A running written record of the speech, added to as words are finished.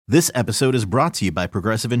This episode is brought to you by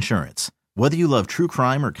Progressive Insurance. Whether you love true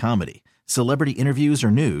crime or comedy, celebrity interviews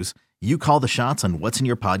or news, you call the shots on what's in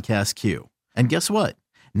your podcast queue. And guess what?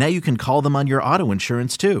 Now you can call them on your auto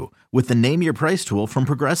insurance too with the Name Your Price tool from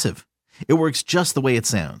Progressive. It works just the way it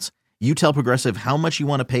sounds. You tell Progressive how much you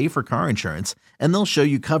want to pay for car insurance, and they'll show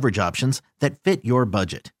you coverage options that fit your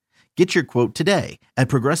budget. Get your quote today at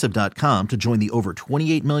Progressive.com to join the over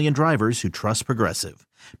 28 million drivers who trust Progressive.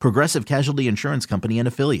 Progressive Casualty Insurance Company and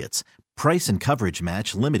Affiliates. Price and coverage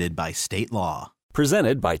match limited by state law.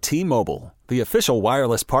 Presented by T-Mobile, the official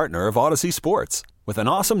wireless partner of Odyssey Sports. With an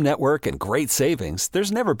awesome network and great savings,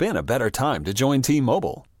 there's never been a better time to join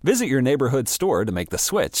T-Mobile. Visit your neighborhood store to make the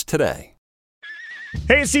switch today.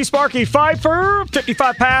 Hey, it's Steve Sparky, 55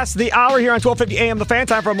 past the hour here on 1250 AM. The Fan.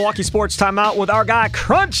 Time for a Milwaukee Sports Timeout with our guy,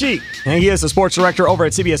 Crunchy. And he is the sports director over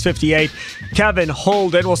at CBS 58, Kevin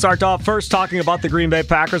Holden. We'll start off first talking about the Green Bay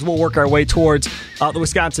Packers. We'll work our way towards the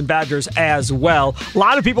Wisconsin Badgers as well. A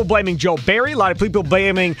lot of people blaming Joe Barry. A lot of people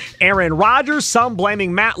blaming Aaron Rodgers. Some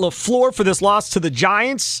blaming Matt LaFleur for this loss to the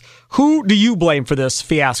Giants. Who do you blame for this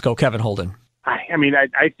fiasco, Kevin Holden?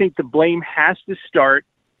 I think the blame has to start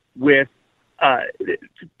with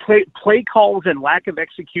play calls and lack of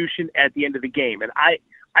execution at the end of the game. And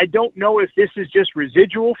I don't know if this is just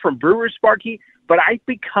residual from Brewers, Sparky, but I'm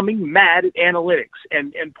becoming mad at analytics.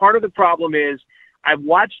 And part of the problem is I've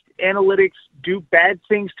watched analytics do bad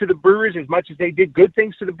things to the Brewers as much as they did good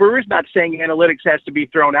things to the Brewers. Not saying analytics has to be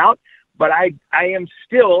thrown out, but I am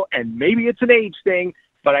still, and maybe it's an age thing,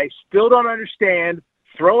 but I still don't understand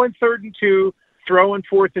throwing 3rd and 2, throwing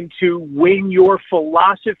 4th and 2 when your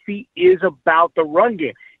philosophy is about the run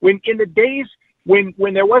game. When in the days when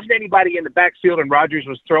there wasn't anybody in the backfield and Rodgers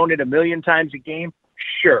was throwing it a million times a game,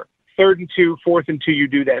 sure, 3rd and 2, 4th and 2, you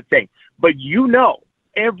do that thing. But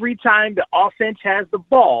every time the offense has the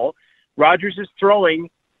ball, Rodgers is throwing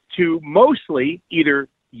to mostly either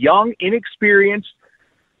young, inexperienced,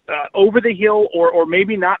 over the hill or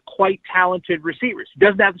maybe not quite talented receivers. He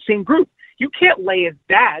doesn't have the same group. You can't lay at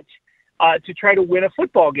that to try to win a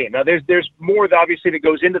football game. Now, there's more obviously that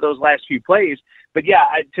goes into those last few plays, but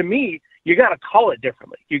to me, you got to call it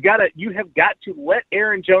differently. You have got to let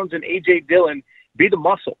Aaron Jones and A.J. Dillon be the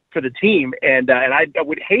muscle for the team, and I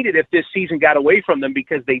would hate it if this season got away from them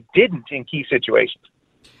because they didn't in key situations.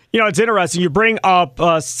 You know, it's interesting. You bring up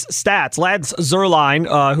stats. Lance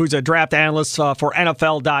Zierlein, who's a draft analyst for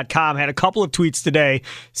NFL.com, had a couple of tweets today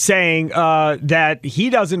saying that he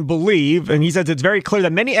doesn't believe, and he says it's very clear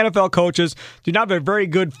that many NFL coaches do not have a very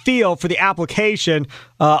good feel for the application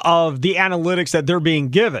of the analytics that they're being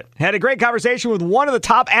given. Had a great conversation with one of the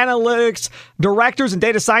top analytics directors and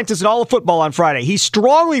data scientists in all of football on Friday. He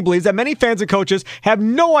strongly believes that many fans and coaches have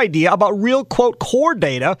no idea about real, quote, core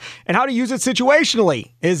data and how to use it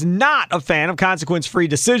situationally. Is not a fan of consequence-free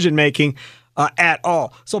decision-making at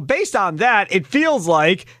all. So based on that, it feels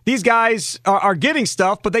like these guys are getting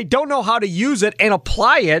stuff, but they don't know how to use it and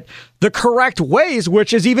apply it the correct ways,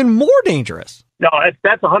 which is even more dangerous. No,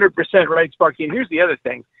 that's 100% right, Sparky. And here's the other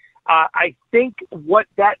thing. I think what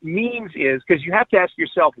that means is, because you have to ask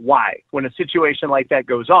yourself why when a situation like that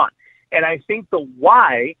goes on. And I think the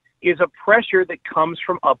why is a pressure that comes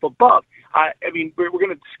from up above. We're going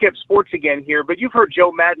to skip sports again here, but you've heard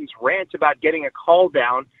Joe Madden's rant about getting a call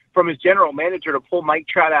down from his general manager to pull Mike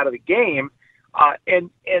Trout out of the game.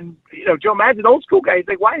 Joe Madden's an old school guy. He's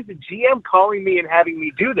like, why is the GM calling me and having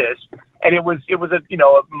me do this? And it was a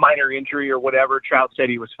minor injury or whatever. Trout said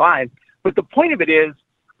he was fine. But the point of it is,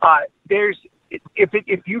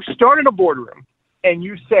 if you start in a boardroom and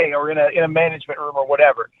you say, or in a management room or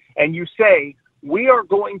whatever, and you say, we are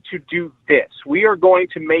going to do this. We are going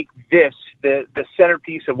to make this the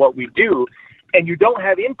centerpiece of what we do. And you don't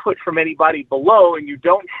have input from anybody below, and you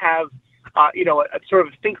don't have, a sort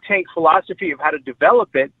of think tank philosophy of how to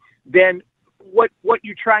develop it, then what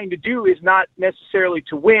you're trying to do is not necessarily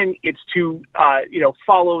to win. It's to,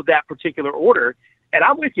 follow that particular order. And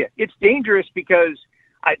I'm with you. It's dangerous because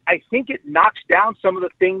I think it knocks down some of the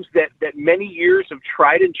things that many years of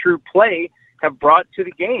tried and true play have brought to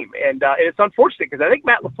the game. And it's unfortunate because I think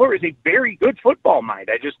Matt LaFleur is a very good football mind.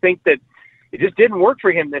 I just think that it just didn't work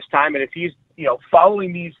for him this time. And if he's,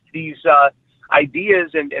 following these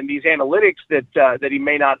ideas and these analytics that he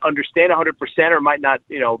may not understand 100% or might not,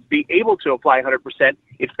 be able to apply 100%,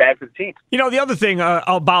 it's bad for the team. The other thing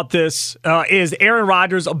about this is Aaron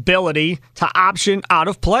Rodgers' ability to option out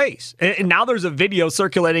of plays. And now there's a video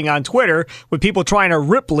circulating on Twitter with people trying to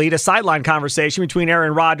rip-lead a sideline conversation between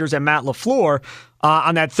Aaron Rodgers and Matt LaFleur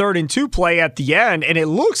on that 3rd and 2 play at the end. And it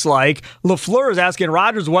looks like LaFleur is asking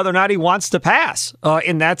Rodgers whether or not he wants to pass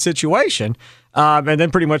in that situation. and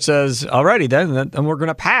then pretty much says, alrighty then we're going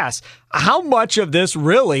to pass. How much of this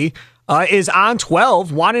really is on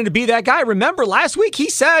 12 wanting to be that guy? Remember, last week he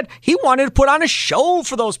said he wanted to put on a show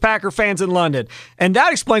for those Packer fans in London. And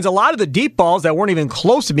that explains a lot of the deep balls that weren't even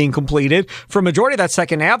close to being completed. For a majority of that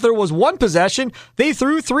second half, there was one possession. They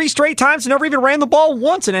threw 3 straight times and never even ran the ball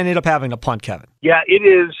once and ended up having to punt, Kevin. Yeah, it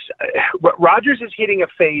is. Rodgers is hitting a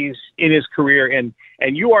phase in his career, and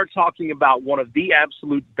you are talking about one of the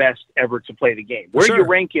absolute best ever to play the game. Where you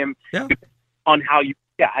rank him on how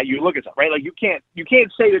you look at something, right? Like you can't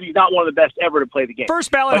say that he's not one of the best ever to play the game.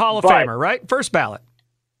 First ballot Hall of Famer, right? First ballot.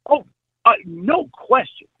 Oh, no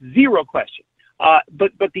question, zero question.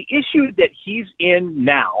 But the issue that he's in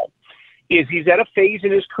now is he's at a phase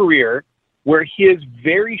in his career where his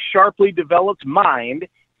very sharply developed mind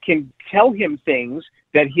can tell him things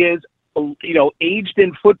that his aged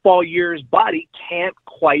in football years body can't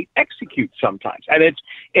quite execute sometimes.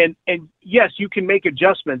 And yes, you can make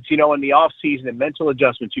adjustments, in the off season and mental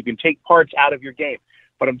adjustments. You can take parts out of your game.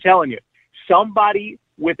 But I'm telling you, somebody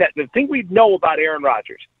with that, the thing we know about Aaron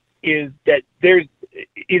Rodgers is that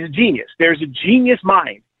he's a genius. There's a genius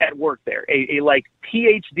mind at work there, a like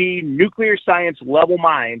PhD nuclear science level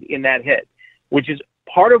mind in that head, which is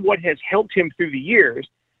part of what has helped him through the years.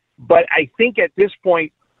 But I think at this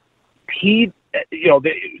point,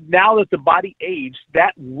 now that the body aged,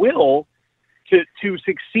 that will to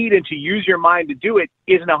succeed and to use your mind to do it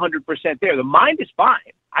isn't 100% there. The mind is fine.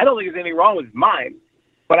 I don't think there's anything wrong with his mind,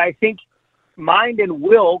 but I think mind and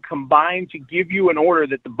will combine to give you an order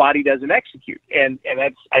that the body doesn't execute. And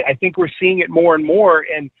I think we're seeing it more and more.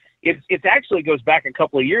 And it actually goes back a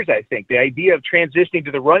couple of years, I think. The idea of transitioning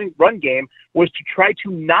to the run game was to try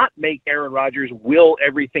to not make Aaron Rodgers will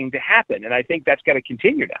everything to happen. And I think that's got to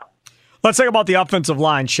continue now. Let's talk about the offensive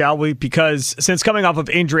line, shall we? Because since coming off of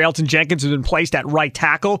injury, Elgton Jenkins has been placed at right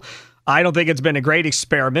tackle. I don't think it's been a great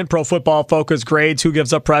experiment. Pro Football Focus grades who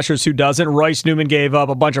gives up pressures, who doesn't. Royce Newman gave up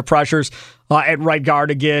a bunch of pressures at right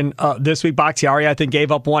guard again this week. Bakhtiari, I think,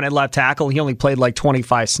 gave up one at left tackle. He only played like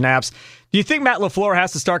 25 snaps. Do you think Matt LaFleur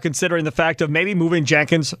has to start considering the fact of maybe moving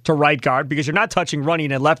Jenkins to right guard because you're not touching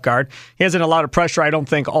running at left guard? He hasn't a lot of pressure, I don't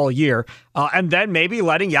think, all year. And then maybe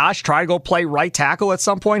letting Yash try to go play right tackle at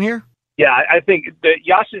some point here? Yeah, I think that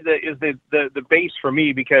Yash is the base for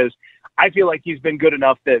me because I feel like he's been good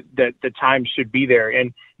enough that the time should be there.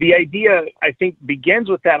 And the idea, I think, begins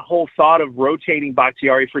with that whole thought of rotating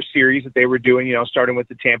Bakhtiari for series that they were doing, starting with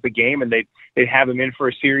the Tampa game, and they'd have him in for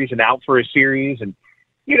a series and out for a series. And,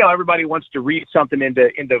 everybody wants to read something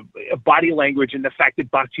into body language and the fact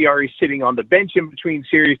that Bakhtiari is sitting on the bench in between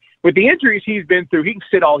series. With the injuries he's been through, he can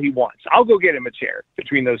sit all he wants. I'll go get him a chair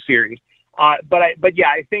between those series. But I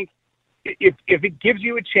think if it gives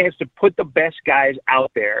you a chance to put the best guys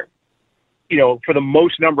out there, for the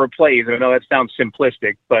most number of plays, I know that sounds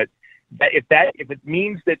simplistic, but if it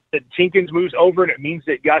means that Jenkins moves over and it means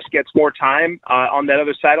that Gus gets more time on that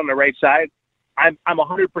other side, on the right side, I'm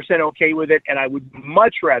 100% okay with it, and I would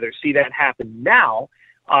much rather see that happen now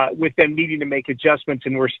with them needing to make adjustments,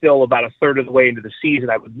 and we're still about a third of the way into the season.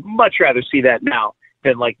 I would much rather see that now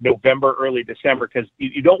than like November, early December, because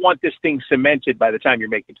you don't want this thing cemented by the time you're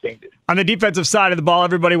making changes. On the defensive side of the ball,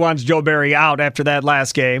 everybody wants Joe Barry out after that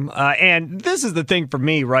last game. And this is the thing for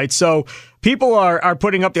me, right? So people are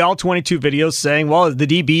putting up the all-22 videos saying, well, the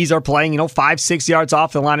DBs are playing, 5-6 yards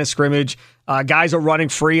off the line of scrimmage. Guys are running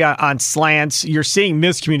free on slants. You're seeing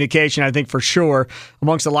miscommunication, I think, for sure,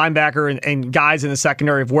 amongst the linebacker and guys in the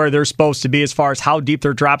secondary of where they're supposed to be as far as how deep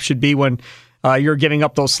their drop should be when you're giving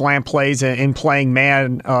up those slant plays and playing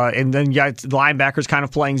man, and then you got the linebackers kind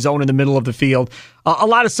of playing zone in the middle of the field. A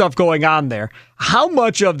lot of stuff going on there. How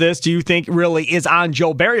much of this do you think really is on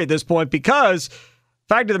Joe Barry at this point? Because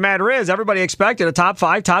fact of the matter is, everybody expected a top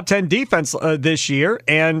 5, top 10 defense this year,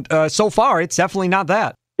 and so far it's definitely not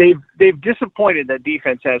that. They've disappointed, that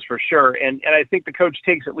defense has, for sure, and I think the coach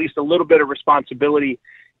takes at least a little bit of responsibility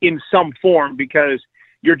in some form, because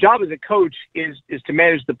your job as a coach is to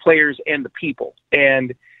manage the players and the people.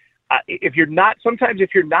 And if you're not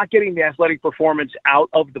getting the athletic performance out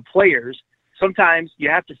of the players, sometimes you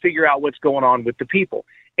have to figure out what's going on with the people.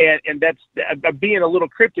 And that's, I'm being a little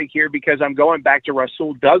cryptic here because I'm going back to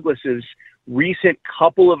Rasul Douglas's recent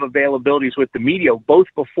couple of availabilities with the media, both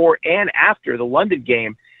before and after the London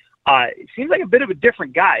game. It seems like a bit of a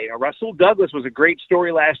different guy. Rasul Douglas was a great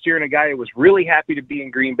story last year and a guy who was really happy to be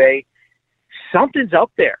in Green Bay. Something's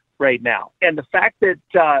up there right now. And the fact that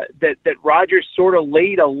Rodgers sort of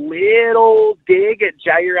laid a little dig at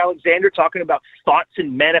Jair Alexander, talking about thoughts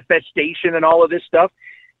and manifestation and all of this stuff,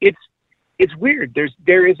 it's weird.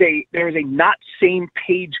 There is a not same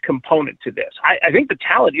page component to this. I think the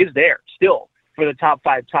talent is there still. for the top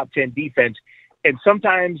 5, top 10 defense. And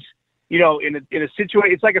sometimes, in a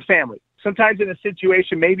situation, it's like a family. Sometimes in a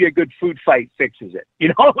situation, maybe a good food fight fixes it,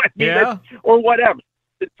 or whatever.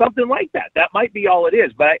 It's something like that. That might be all it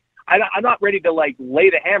is. But I'm not ready to lay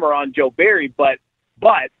the hammer on Joe Barry, but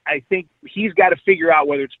I think he's got to figure out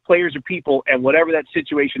whether it's players or people, and whatever that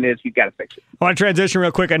situation is, he's got to fix it. I want to transition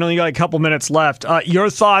real quick. I know you got a couple minutes left. Your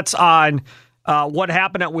thoughts on what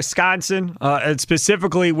happened at Wisconsin, and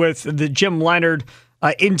specifically with the Jim Leonhard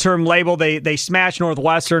interim label. They smashed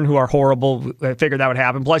Northwestern, who are horrible. I figured that would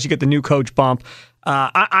happen. Plus, you get the new coach bump.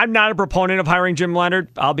 I'm not a proponent of hiring Jim Leonhard,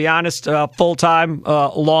 I'll be honest, full-time,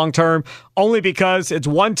 long-term, only because it's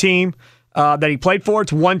one team that he played for.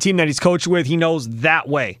 It's one team that he's coached with. He knows that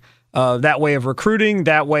way of recruiting,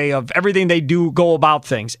 that way of everything they do go about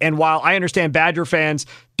things. And while I understand Badger fans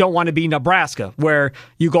don't want to be Nebraska, where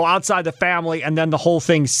you go outside the family and then the whole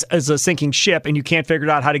thing is a sinking ship and you can't figure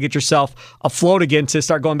out how to get yourself afloat again to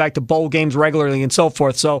start going back to bowl games regularly and so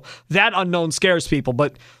forth. So that unknown scares people.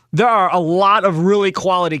 But there are a lot of really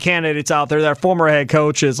quality candidates out there that are former head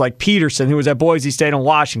coaches like Peterson, who was at Boise State and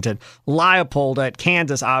Washington, Leipold at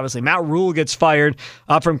Kansas, obviously. Matt Rule gets fired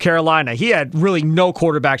from Carolina. He had really no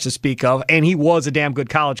quarterbacks to speak of, and he was a damn good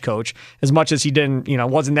college coach, as much as he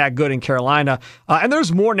wasn't that good in Carolina. And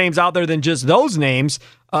there's more names out there than just those names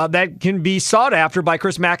that can be sought after by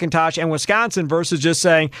Chris McIntosh and Wisconsin versus just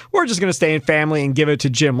saying, we're just going to stay in family and give it to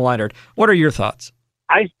Jim Leonhard. What are your thoughts?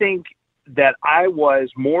 I think that I was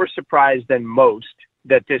more surprised than most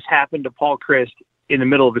that this happened to Paul Chryst in the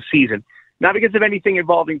middle of the season. Not because of anything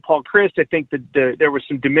involving Paul Chryst. I think that there was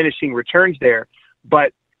some diminishing returns there.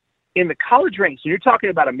 But in the college ranks, when you're talking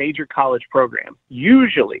about a major college program,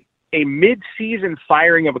 usually a mid-season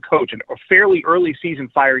firing of a coach, or fairly early season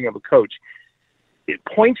firing of a coach, it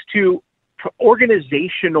points to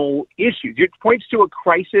organizational issues. It points to a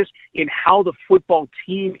crisis in how the football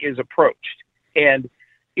team is approached. And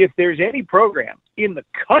if there's any program in the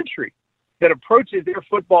country that approaches their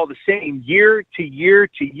football the same year to year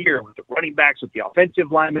to year, with the running backs, with the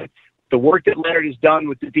offensive linemen, the work that Leonhard has done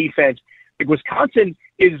with the defense, Wisconsin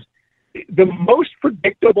is the most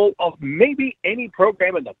predictable of maybe any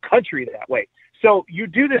program in the country that way. So you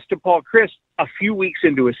do this to Paul Chryst a few weeks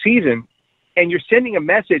into a season, and you're sending a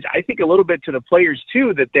message, I think, a little bit to the players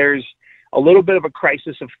too, that there's a little bit of a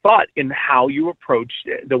crisis of thought in how you approach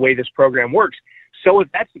the way this program works. So if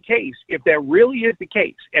that's the case, if that really is the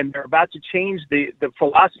case, and they're about to change the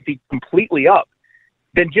philosophy completely up,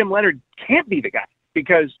 then Jim Leonhard can't be the guy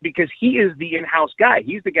because he is the in-house guy.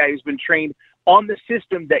 He's the guy who's been trained on the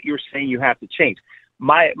system that you're saying you have to change.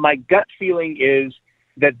 My gut feeling is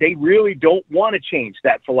that they really don't want to change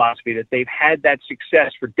that philosophy, that they've had that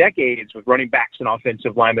success for decades with running backs and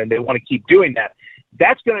offensive linemen. They want to keep doing that.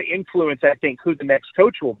 That's going to influence, I think, who the next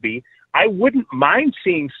coach will be. I wouldn't mind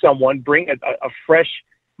seeing someone bring a fresh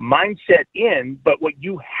mindset in, but what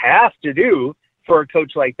you have to do for a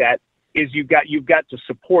coach like that is you've got to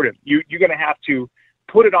support him. You're going to have to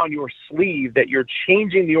put it on your sleeve that you're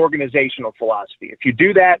changing the organizational philosophy. If you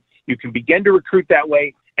do that, you can begin to recruit that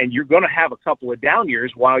way, and you're going to have a couple of down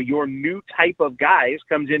years while your new type of guys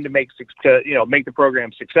comes in to make the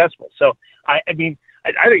program successful. So I think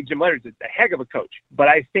Jim Leonhard's a heck of a coach, but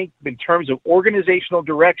I think in terms of organizational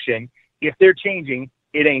direction, if they're changing,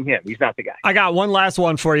 it ain't him. He's not the guy. I got one last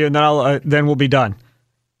one for you, and then we'll be done.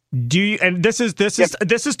 Do you? And this is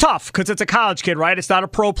tough because it's a college kid, right? It's not a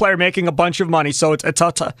pro player making a bunch of money, so it's a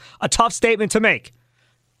tough statement to make.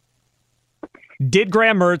 Did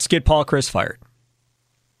Graham Mertz get Paul Chryst fired?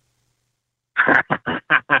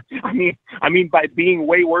 I mean, by being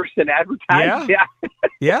way worse than advertised.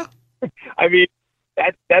 Yeah. I mean,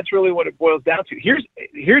 that's really what it boils down to. Here's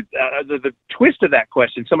the twist of that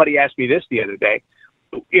question. Somebody asked me this the other day.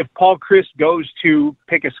 If Paul Chryst goes to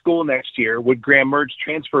pick a school next year, would Graham Mertz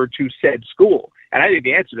transfer to said school? And I think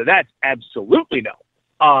the answer to that's absolutely no.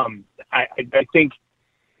 I think,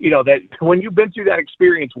 that when you've been through that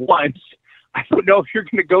experience once, I don't know if you're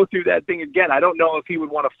going to go through that thing again. I don't know if he would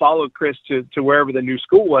want to follow Chryst to wherever the new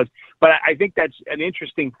school was. But I think that's an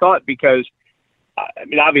interesting thought because,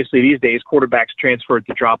 obviously these days quarterbacks transfer at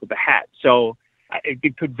the drop of a hat. So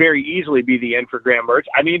it could very easily be the end for Graham Mertz.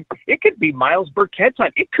 I mean, it could be Miles Burkett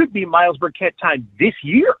time. It could be Miles Burkett time this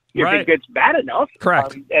year if it gets bad enough.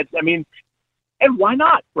 Correct. And why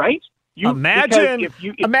not, right? Imagine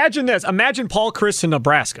this. Imagine Paul Chryst in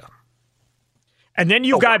Nebraska. And then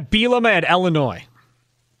you've got Bielema at Illinois.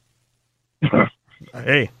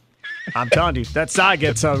 Hey. I'm telling you, that side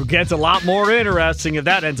gets a lot more interesting if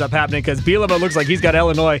that ends up happening, because Bielema looks like he's got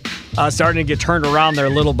Illinois starting to get turned around there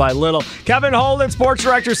little by little. Kevin Holden, sports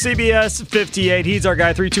director, CBS 58. He's our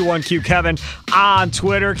guy, 321Q Kevin on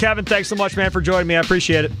Twitter. Kevin, thanks so much, man, for joining me. I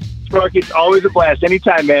appreciate it. Sparky, it's always a blast.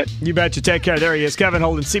 Anytime, man. You betcha. Take care. There he is, Kevin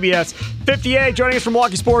Holden, CBS 58, joining us from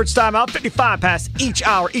Milwaukee Sports Timeout. 55 past each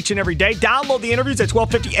hour, each and every day. Download the interviews at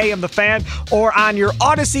 12:50 a.m. The Fan or on your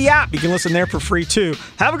Odyssey app. You can listen there for free, too.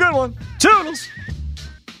 Have a good one. Toodles.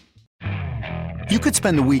 You could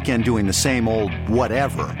spend the weekend doing the same old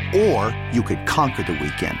whatever, or you could conquer the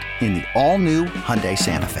weekend in the all-new Hyundai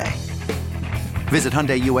Santa Fe. Visit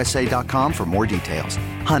HyundaiUSA.com for more details.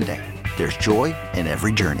 Hyundai, there's joy in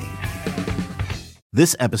every journey.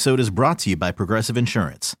 This episode is brought to you by Progressive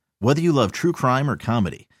Insurance. Whether you love true crime or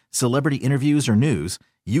comedy, celebrity interviews or news,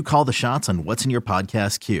 you call the shots on what's in your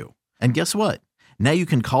podcast queue. And guess what? Now you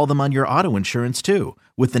can call them on your auto insurance too,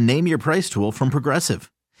 with the Name Your Price tool from Progressive.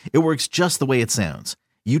 It works just the way it sounds.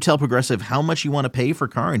 You tell Progressive how much you want to pay for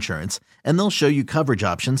car insurance, and they'll show you coverage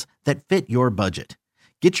options that fit your budget.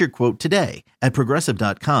 Get your quote today at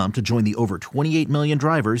Progressive.com to join the over 28 million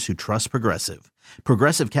drivers who trust Progressive.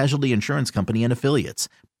 Progressive Casualty Insurance Company and Affiliates.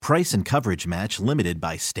 Price and coverage match limited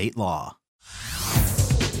by state law.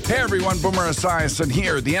 Hey everyone, Boomer Esiason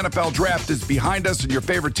here. The NFL Draft is behind us and your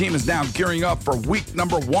favorite team is now gearing up for week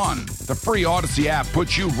number 1. The free Odyssey app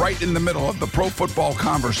puts you right in the middle of the pro football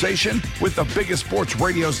conversation with the biggest sports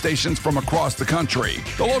radio stations from across the country.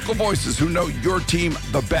 The local voices who know your team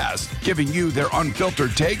the best, giving you their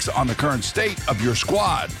unfiltered takes on the current state of your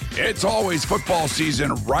squad. It's always football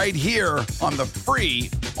season right here on the free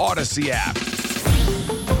Odyssey app.